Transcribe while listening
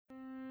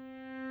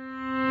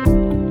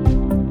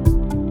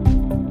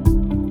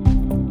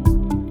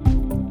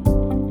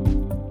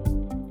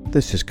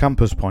This is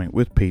Compass Point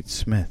with Pete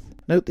Smith.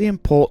 Note the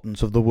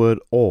importance of the word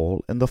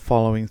all in the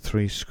following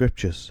three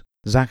scriptures.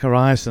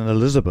 Zacharias and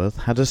Elizabeth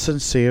had a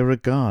sincere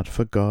regard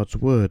for God's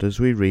word, as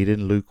we read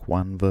in Luke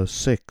 1 verse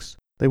 6.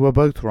 They were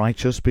both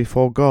righteous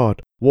before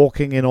God,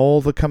 walking in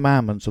all the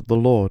commandments of the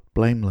Lord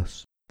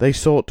blameless. They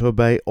sought to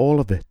obey all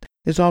of it.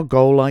 Is our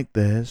goal like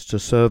theirs, to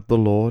serve the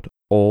Lord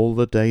all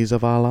the days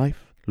of our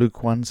life?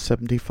 Luke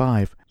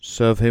 1:75.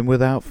 Serve him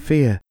without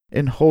fear,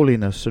 in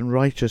holiness and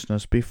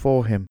righteousness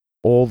before him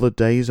all the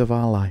days of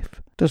our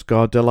life. Does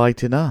God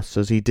delight in us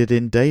as he did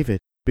in David,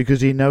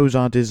 because he knows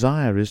our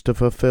desire is to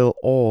fulfill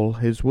all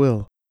his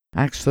will?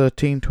 Acts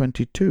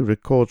 13:22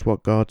 records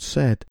what God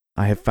said,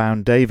 I have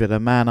found David a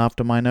man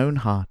after mine own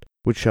heart,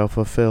 which shall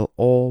fulfill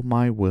all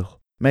my will.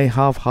 May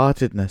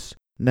half-heartedness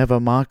never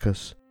mark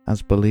us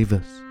as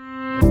believers.